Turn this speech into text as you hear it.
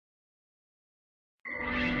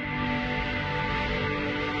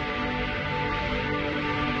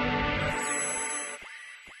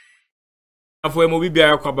For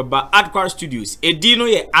Adkwart Studios. Edino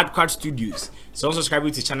ye Adkwart Studios. So subscribe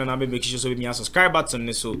to the channel and make sure so with me a subscribe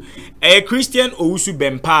button so. Christian Owusu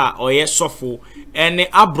Bempah or ye sofo ene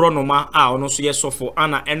abronoma ono so ye sofo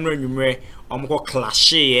ana enre nwumre omko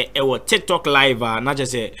clash ye e TikTok live na je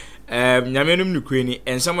say nyamenum nukwe ni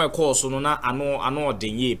ensamo e course no na ano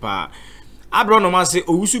odin ye pa. Abronoma say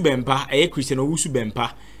Owusu Bempah Christian Owusu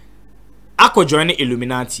Bempah akọ join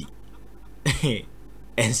Illuminati.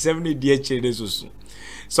 And 70 dear children so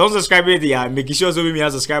subscribe to the make sure so me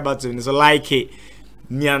subscribe button so like it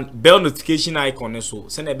bell notification icon so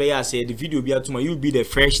send a bear say the video be to you be the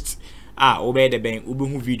first obey the bank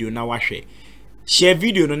ubu video na wahwe share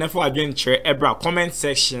video no never adwen share ebra comment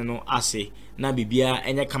section no ase na bibia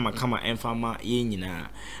enye kama enfama ye nyina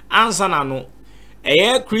answer na no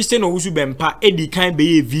Christian Owusu Bempah edi kan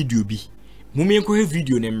be video bi mumien ko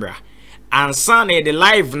video ne mra and Sunday the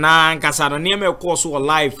live na nkasa no name course or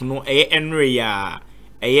live no enre ya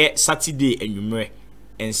Saturday enwumre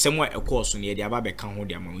ensemo course no ye de aba be kan ho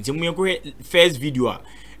de ama nti mu yenko first video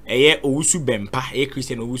Owusu Bempah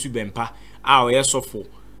Christian Owusu Bempah oye sofo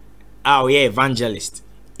oye evangelist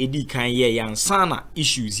edi kan ye yansana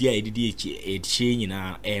issues here edidi eche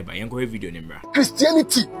nyina ba yenko video nemra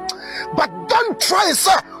Christianity, but don't try,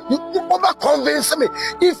 sir. You over convince me.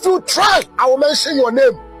 If you try, I will mention your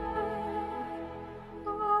name.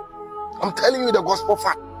 I'm telling you the gospel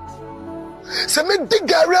fact. Se me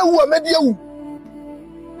digare wu amedia wu.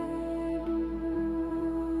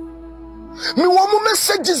 Me wo mo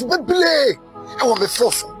messages beble. I want me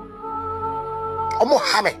fofo. Omo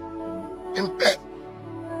ha me. Mpe.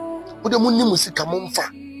 Wo de mo ni musika mo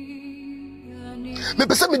mfa. Me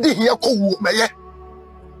pese me di hia ko wu meye.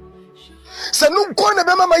 Se no ko na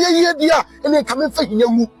be mama ye dia ene ka me fa hia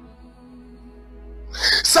wu.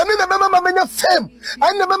 Sani na mama menya fame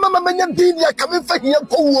and na mama menya dinia kame fa hia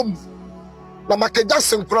kowom na makeja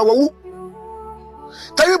senkura wawu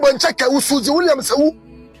tayi boncha ka Owusu William se wu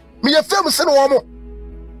me ye fame se no wo mo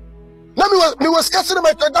na me was casting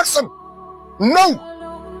my production no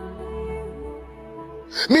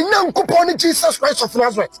me nan kupon Jesus Christ of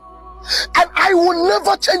Nazareth and I will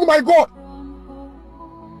never change my God.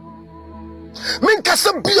 Me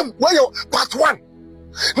kasem biem where part 1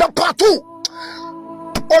 na part 2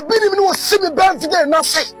 Obini mi was see me birthday na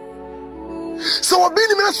say. So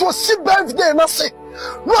obini mi was see birthday na say.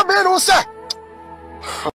 No be no say.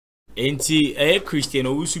 Enti Christian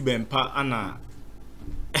Owusu Bempah ana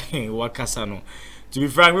wakasa no. To be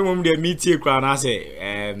frank, me mum dey meet you kra na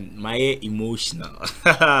say my emotional.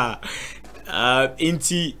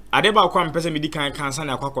 Enti adeba kwa mpese me di kan kansa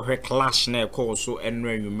na akwa clash na call so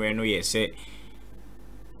enra nwumre no ye say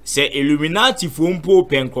Illuminati fompo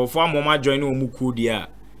penkrofo amoma join omu kudia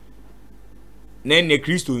na ne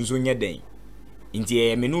Kristo nso nya den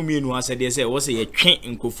nti me no mienu asede say wo say ye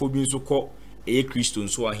twen nkofo bi nso kọ Kristo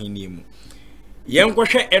nso aheni mu ye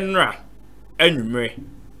nkohwe enra anwumre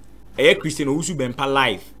Christian Owusu Bempah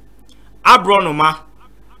live abronoma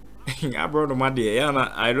de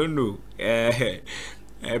yana I don't know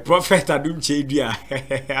prophet adum chedua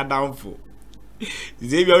adamfo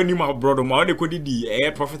Xavier oni ma brother ma de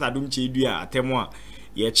kodidi prophet adum chedua atemo a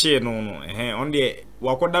ye che no on de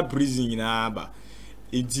wakoda prison na ba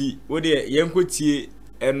enti wo de yenkotie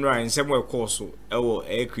enra nsem we course ewo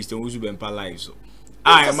Christian Owusu Bempah live so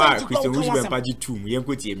I ma Christian Owusu Bempah G2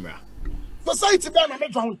 yenkotie mra Society be na me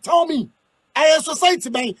don tell me society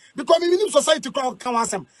be because me nim society kan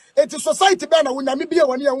wasem it is society be na wona me bia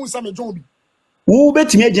woni ehun sa me job bi who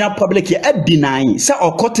bet me agina public here denying say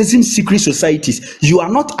occultism secret societies you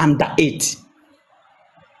are not under it.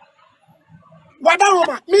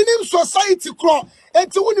 Wadaroma minim society kro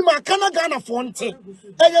enti woni ma kana Ghana fonte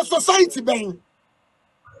society ben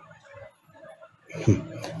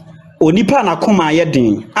Onipa na koma ye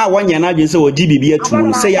den a wanya na adwen say odi bibia tum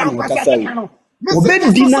no say ya no kasa yi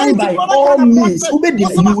obed deny by all means obed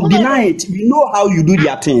you deny it you know how you do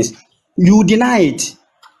their things you deny it.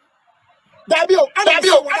 Dabio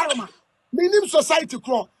Wadaroma minim society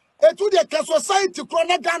kro etu de society kro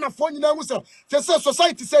na Ghana fo nyina hu say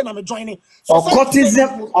society say na me joining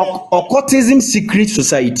occultism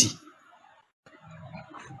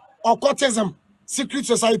secret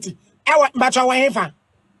society awa bacha wa hefa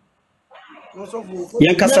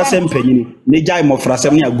yen kasa sempanyini ne jai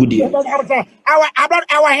mofrasem ne agudie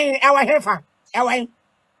awa hefa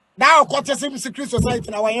that occultism secret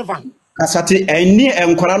society na wa hefa kasati eni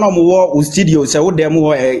enkwara no mo wo studio se wo dem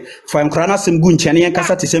wo fa enkwara na sem gu nchene yen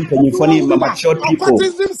kasati sempanyinfo ne mature people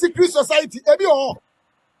occultism secret society ebi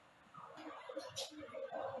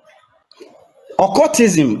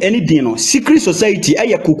occultism anything no secret society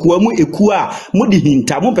eye kokua mu eku a mu di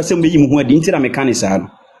hinta mu pese mu yi mu ho adi nti na mekanisa no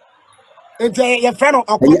ente your friend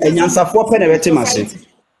occultism enyansafo pe na beti mase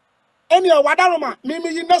eni o wadaroma me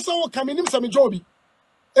yi naso wo kaminim se me jobi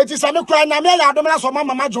eti se me kura na me ya adom na so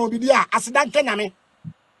mama jobi di a aseda nke na me.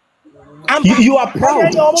 You are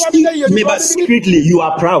proud. Maybe secretly you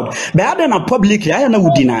are proud. But I don't know publicly. I don't know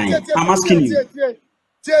who deny. I'm asking you.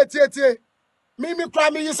 Me cry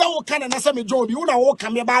me you say wo kan na say me jobi. Una wo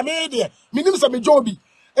kan me ba me de. Me nim say me jobi.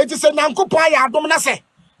 Eti say nankopon ya adom na say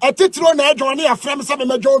etitiro na adwon na ya frem say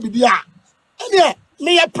me jobi di a. Ene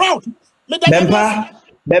me ya proud. Me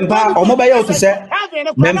Bempah omo ba ye to say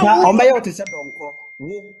Bempah omo ba ye to say donko.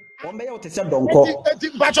 Wo omo ba ye to say donko. Eti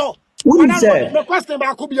bacho. The question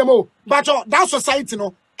about Kubiamo, but that society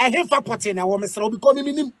no, I have for potting a woman, so because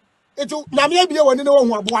me, it now maybe you want to know who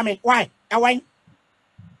why? Why?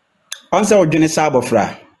 Answer or Jenny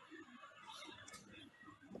Sabofra.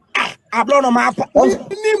 I blown on my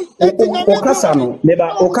Okasano,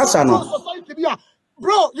 neba Okasano.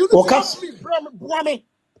 Bro, you know,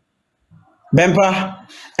 Bempah,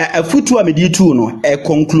 a futu a medi tu no, a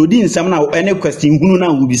concluding some now any question hunu na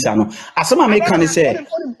ubisa no. Asama me kan say,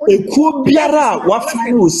 e ku biara wa find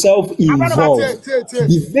yourself involved.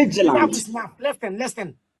 Be vigilant.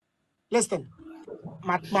 Listen.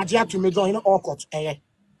 My dear to me join all court.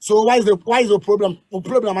 So why is the problem? The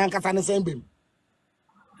problem I can't understand him.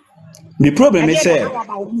 The problem is say,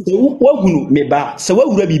 what hunu me ba, so what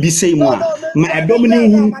would be say more? My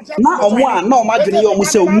dominating na omo na o madwene yo mo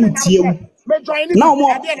say omutie. Now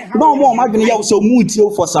more magni ya so mutio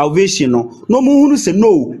for salvation no mu hunu say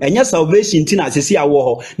no enya salvation tin asese awo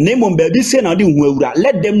ho na emom ba bi say na de hu awura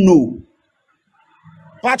let them know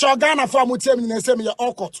Pacho Ghana for mutie mi na say me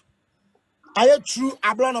all court aye true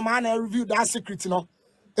ablo no man review that secret no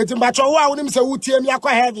eti pacho wo a wonim say wutie mi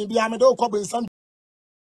akwa heaven bi am do ko bensan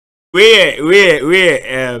we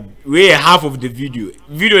half of the video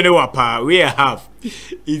no wapa we half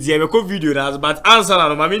it's a record video now but answer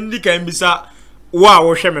na mama ndi kan bisa wa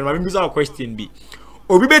wo hwe me mama bisa question bi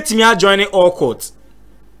obi betimi a join all court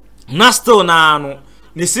na still na no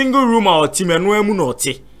ne single room or team eno amu no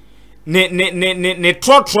te ne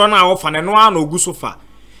trotro na wo fa ne no a no gu sofa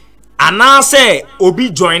ana say obi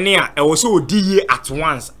join a e wo say odi ye at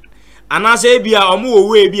once ana say bia omo wo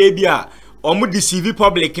we bia omu deceive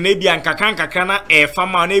public na bia nkakran na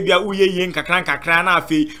fama na bia uye nkakran na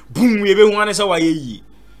afi boom we be hu ane se wa ye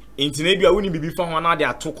enti na bia uni bibi fa ho na de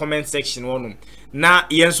ato comment section wonum na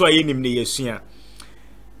yenso aye nim ne yesua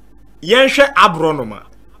yenhwe abronoma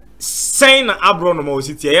sen na abronoma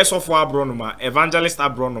ositie yesofo abronoma evangelist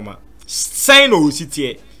abronoma sen no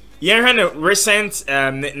ositie yenhwe ne recent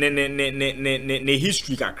ne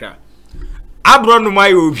history kakra abronoma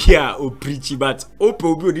ye obi a o preach but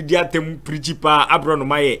obi odidi atem preach pa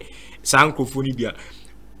abronoma ye sankofoni bia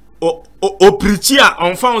o preach a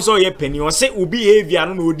onfa so ye penny o se obi behavior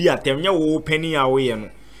no odi atem nya wo penny a wo ye no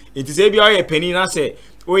enti se bia ye penny na se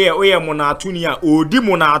oye mo na atuni a odi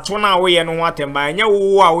mo na ato na wo ye no atem ba nya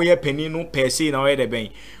wo a wo ye penny no pese na wo ye de ben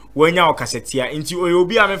wanya okasetia enti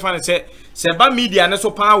obi a mefa ne se ba media ne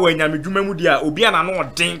so pa wanya medwuma mu dia obi a na no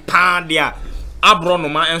den pa dia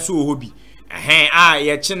abronoma enso ohobi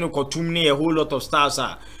ye chino kotum ne a whole lot of stars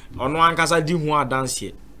ono ankasa di hu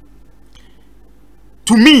dance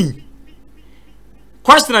to me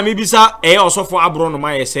question na me bisa osofo abro no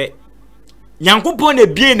ma ye se nyankopon na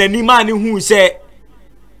bie na ni ma ne hu se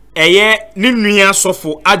ne nua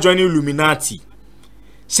sofo ajoin illuminati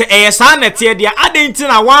se sa na tie dia adenti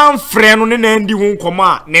na wan frɛ no ne na ndi hu nkomo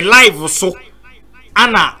a ne live so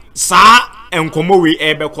ana sa enkomo we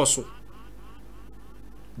bekoso.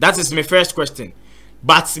 That is my first question.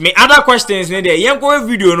 But my other questions ne there yenko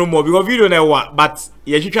video no more because video na wa but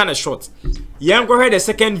ye try na short. Yenko the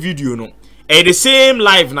second video no. The same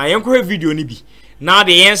live na yenko video ni bi. Now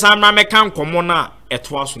the answer na me kan komo na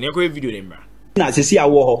etwa so yenko video ne mbra. Na sesi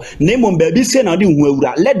awo ho. Na mom ba bi say na de hu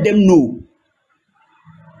awura let them know.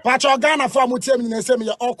 Pacho Ghana for mutem ni na say me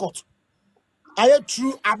all court. Aye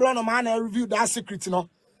true ablo no man review that secret no.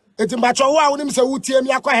 Eti pacho wo a wonim say wutie mi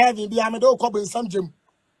akwa heaven bi am do ko bensam jem.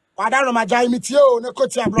 Wadaro majai mitio ne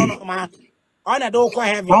koti abrono ma ona do ko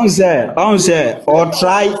heavy on say or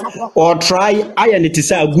try I and it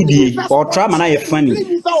is a goodie or try man I funny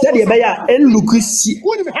said ye be ya en lukusi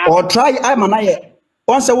or try I man I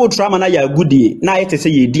on say wo try man I goodie na it say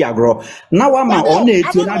ye di agro na wa ma on e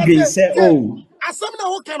tu na dwen say oh asem na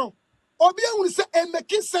wo kano obi ehun say e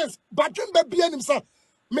make sense badwen ba bia nim say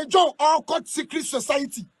me John all court secret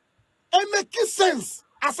society e make sense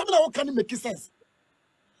asem na wo kano make sense.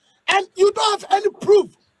 And you don't have any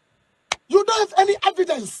proof. You don't have any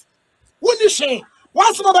evidence. When shame.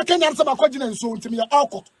 Once another Kenyan some question so to me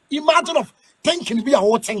awkward. Imagine of thinking be a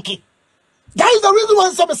whole thinking. That is the reason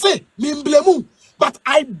why some say me blame, but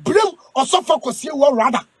I blame or suffer cause you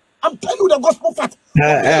rather. I'm telling you the gospel fact.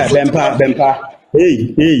 Bempah.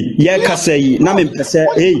 Hey, yeah, Kasei, Namim Kase,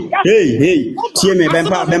 hey, Tieme,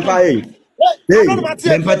 Bempah, hey, Bempah,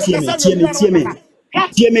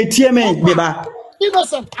 Tieme, Beba,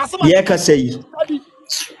 Innocent, yeah, Kasei.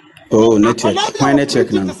 Oh, network, my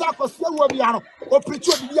network now.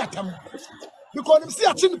 Because you see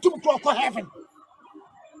a chin to heaven.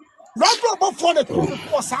 Reverend for the two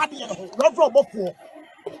Sadia, Reverend for.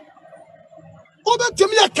 Over to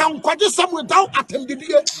me, I can quite some without attending.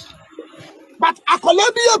 But I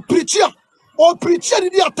could be a preacher or preacher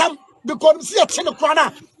in the attempt because you see a channel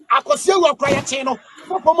corner. I could see a quiet channel,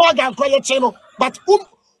 for more than quiet channel. But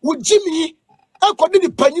would Jimmy, I could be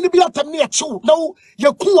penny be at me at you. No,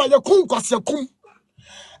 your coon, cause your coon.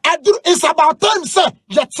 It's about time, sir.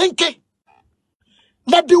 You're thinking.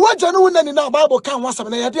 That the word you know in our Bible can't want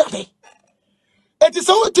some idea. It is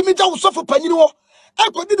only to me that will suffer penino. I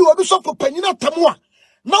could do a bishop for penina tamua.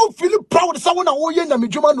 Now feel proud of someone who yen and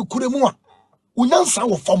Mijuman who could more. Unansa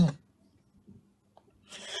will form.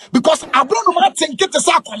 Because I don't know what get the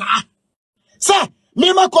sacola. Sir,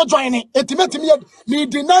 me my co joining, it me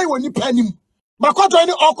deny when you pen him. My co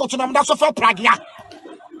joining all court and I'm not so far pragia.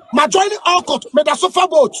 My joining all court, made a sofa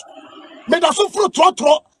boat, made a sofa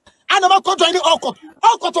trotro. And I'm not joining all court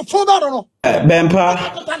of full barrel.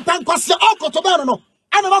 Bempah, And question all court of barrel.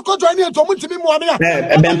 And I'm not joining to Munti Moamia.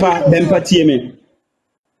 Bempah, Tieme.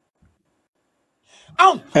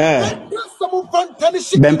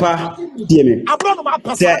 Bempah, Tieme.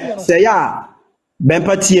 Say ya,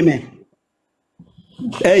 Bempah, Tieme.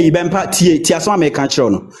 Hey, Bempah, Tiaso make a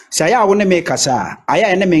chono. Say I want to make us. I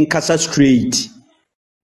am in Casa Street.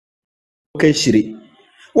 Okay, Shiri.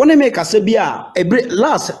 When I make a sabia,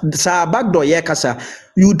 last sa backdoor yakasa,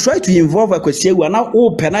 you try to involve a question we are now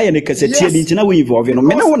open. I and a cassette now we involve you.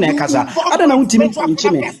 Men on Ekasa. I don't know to make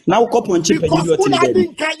chimney. Now couple and chip and you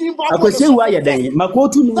I could say why you're there.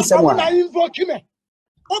 Makoto means someone. I invoke him.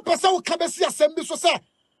 What person will come and see assembly so say?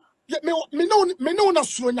 Me no na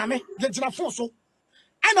suonyame, get na foso.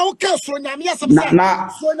 And I will cancel Nyami as now,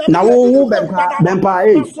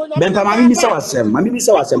 Bempah, Mammy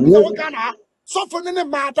Sawasem. Suffer any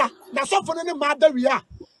matter, now suffer any matter we are.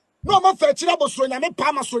 No more fetching up Sunyame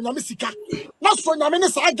Pama Sunyamisika. Not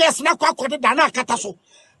Sunyamis, I guess, not quite Dana Cataso.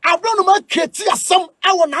 I've done my Katia some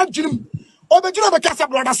hour not Jim or the Jim Casa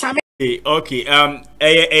brother Sam. Okay,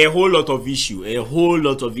 a whole lot of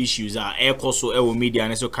issues are air media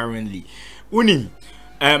and so currently. Unim.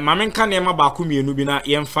 Mamen ka nema ba ku mienu bi na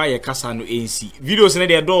yemfa ye kasa no ensi videos ne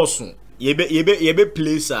de dooso yebe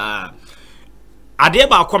place ade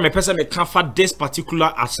ba kwa me pese me kan fa this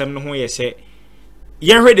particular asem no ho ye se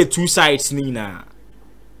ye hwe the two sides ni na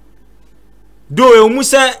do e mu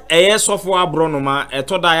se eye sofo abro no ma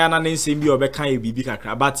etoda ya na nsem bi obeka ye bibi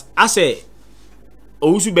kakra but ase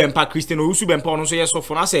Owusu Bempah Christian Owusu Bempah no so ye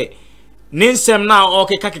sofo na se ne nsem na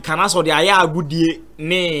okeka keka na so de aya agudie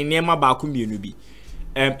ne nema ba ku mienu bi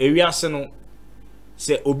area no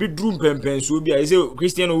say obi drum pempen so obi say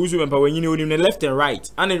Christian Owusu Bempah wanyini onim ne left and right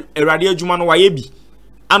and erade adwuma no waye bi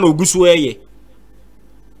ana oguso eye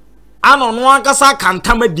ana no ankasa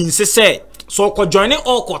kantama dinse say so ko join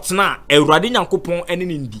all court na erade nyankopon ene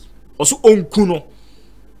ne ndi oso onku no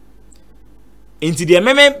into the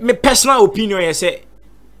me personal opinion ye say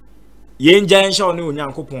ye nja nsha ne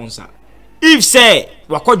onyankopon sa if say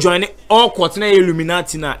wako join all court na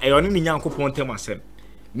Illuminati na e oni ne nyankopon temasem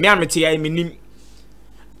me amete ya minim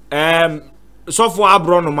so for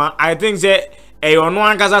abronoma I think say ono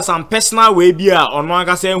ankasa some personal way bia ono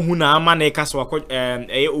ankasa hu na ama na ekasa wako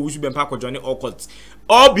Owusu Bempah ko join all court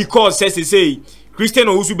all because say Christian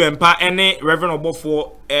Owusu Bempah any Reverend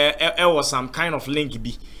Obofo was some kind of link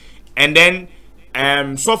bi and then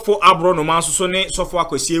so for abronoma so ne so for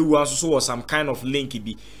akwesi ewu so was some kind of link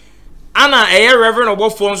bi ana Reverend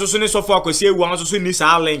Obofo so ne so for akwesi ewu so ni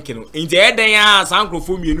sa link no nti eden ya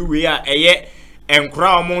sankrofo mienu we a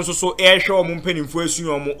enkra omo so ehwe omo mpanimfo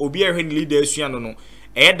asu omo obi ehwe ni leader asu ano no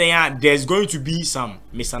eden ya there's going to be some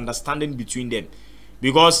misunderstanding between them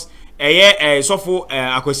because so for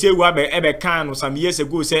akwesi ewu ebe kan no some years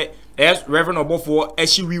ago say Reverend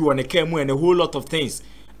Obofo we won a came and a whole lot of things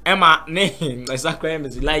Emma exactly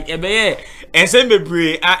like ebe ensem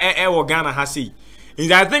bebre Ghana ha sei.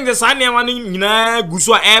 I think the Sunday money nyina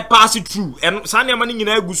guso air pass through and Sunday money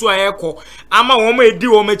nyina guso air ko ama wo ma edi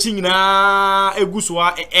wo ma chi nyina eguso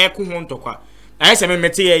air ko ho ntokwa I say me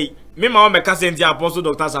mete ye me ma wo me ka senti Apostle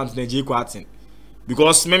Dr. Samson Ejiko atin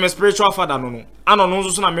because me spiritual father no ano no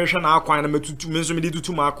so na me hwe na akwan na metutu me so me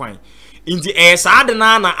tutu ma akwan inti saa de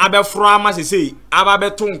na abefro ama sesei aba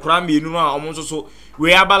beto nkra me nu a omo so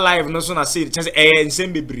we aba live no so na say chance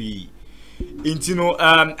ensem bebri inti no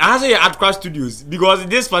I say Adkwart Studios because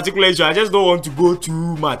this particular issue I just don't want to go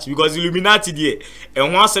too much because Illuminati there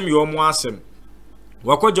and one asem you omo asem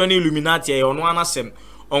wako join Illuminati e ono anasem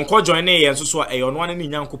onko join e yen so e ono an ni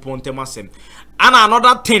nyankopon tem asem and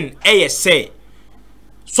another thing e say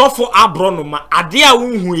so for abrono ma ade a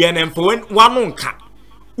wonhu ye na mfa wano nka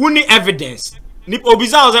uni evidence ni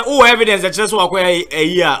obisa say oh evidence that just wako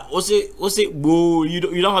e a o say go you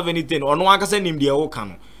don't have anything ono aka say nim de wo ka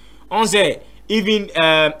no on say even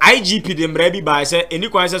IGP dem ready by say any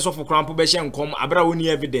kwan say so for crampo be hye nkom abra woni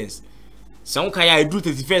evidence some kaya I do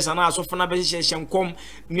 31st and so for na be hye nkom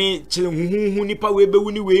ni chile huhu nipa we be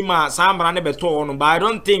woni we ma sa mra ne beto ono but I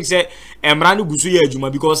don't think say emra ne gusu ye adwuma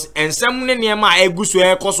because ensem ne ne ma egusu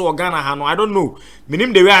e koso organa ha no I don't know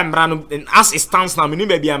minim the way emra no as it stands now minim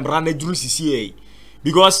be emra na duru sisi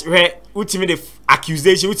because we ultimate the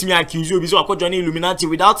accusation ultimate accuse obi so akojo Illuminati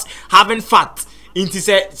without having fact inti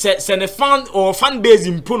se ne fan or fan base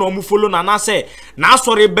impo no mu follow na say na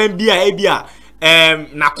sorry ban bia e bia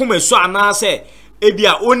na koma so ana say e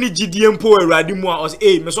bia oni gidie mpo awurade mu a o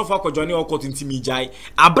say me so fa akojo okot ntimi jai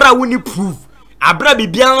abra woni proof abra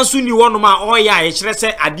bibia nso ni wono ma o ya e kire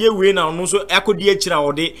se ade we na no so akodi a kira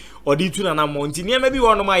ode tu na mo nti ne ma bi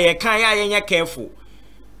wono ma ye kan ya yenye careful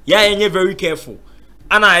ya yenye very careful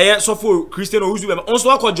and I so for Christian Owusu be also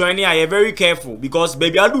akojo a ye very careful because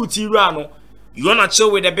baby adu ti ru no you wanna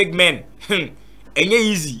chill with the big men. Enye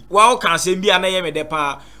easy. Wow, can say be an me de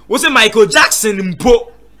pa. Was it Michael Jackson mpo?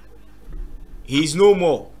 He's no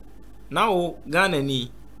more. Now Ghana ni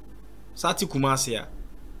Sati Kumasi ya.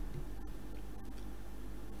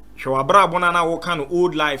 Shawabra bona na wo kind of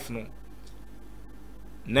old life no.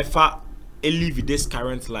 Never live this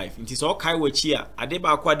current life. It is all kai wachia.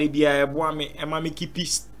 Adeba kwa debia eboa me ema me keep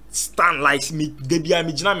stand like me debia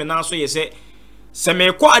me jina me na so ye say se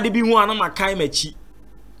me kwa ade bi hu ana makai machi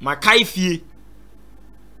makai fie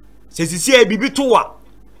se sisi e bibi to wa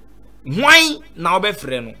hwan na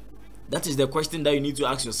obefre no. That is the question that you need to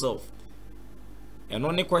ask yourself. And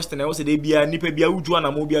only question I say dey bia nipa bia wuju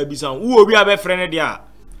ana mo bia bisa wo obi abefre ne dia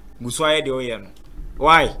guso aye de oye no.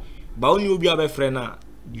 Why? Ba oni obi abefre na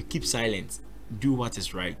you keep silent. Do what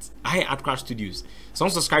is right. I Adkwart Studios. So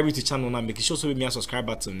subscribe to the channel now. Make sure so me a subscribe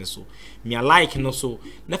button so. Me a like no so.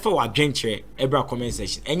 Never wa adventure every comment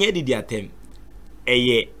section. Enye di attempt.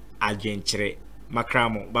 Eye adventure.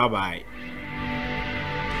 Makramo. Bye bye.